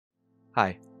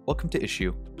Hi, welcome to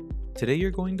Issuu. Today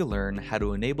you're going to learn how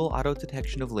to enable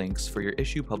auto-detection of links for your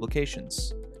Issuu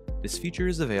publications. This feature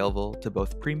is available to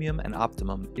both Premium and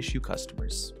Optimum Issuu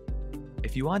customers.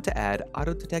 If you want to add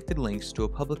auto-detected links to a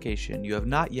publication you have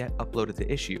not yet uploaded to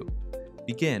Issuu,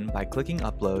 begin by clicking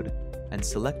Upload and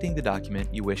selecting the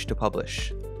document you wish to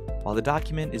publish. While the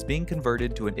document is being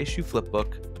converted to an Issuu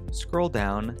flipbook, scroll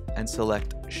down and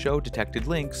select Show Detected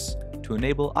Links to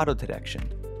enable auto-detection.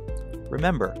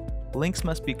 Remember, links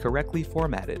must be correctly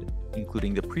formatted,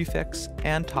 including the prefix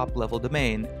and top-level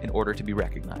domain, in order to be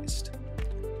recognized.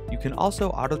 You can also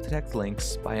auto-detect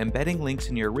links by embedding links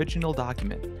in your original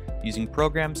document using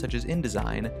programs such as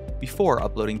InDesign before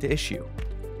uploading to Issuu.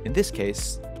 In this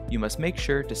case, you must make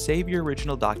sure to save your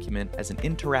original document as an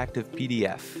interactive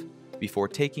PDF before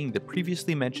taking the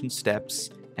previously mentioned steps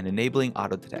and enabling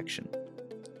auto-detection.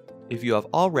 If you have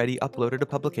already uploaded a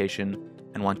publication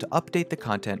and want to update the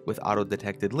content with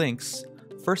auto-detected links,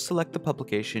 first select the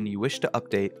publication you wish to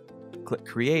update, click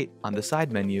Create on the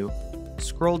side menu,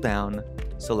 scroll down,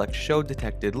 select Show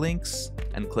Detected Links,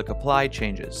 and click Apply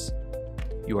Changes.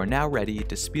 You are now ready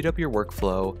to speed up your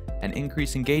workflow and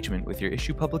increase engagement with your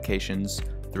Issuu publications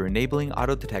through enabling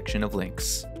auto-detection of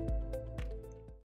links.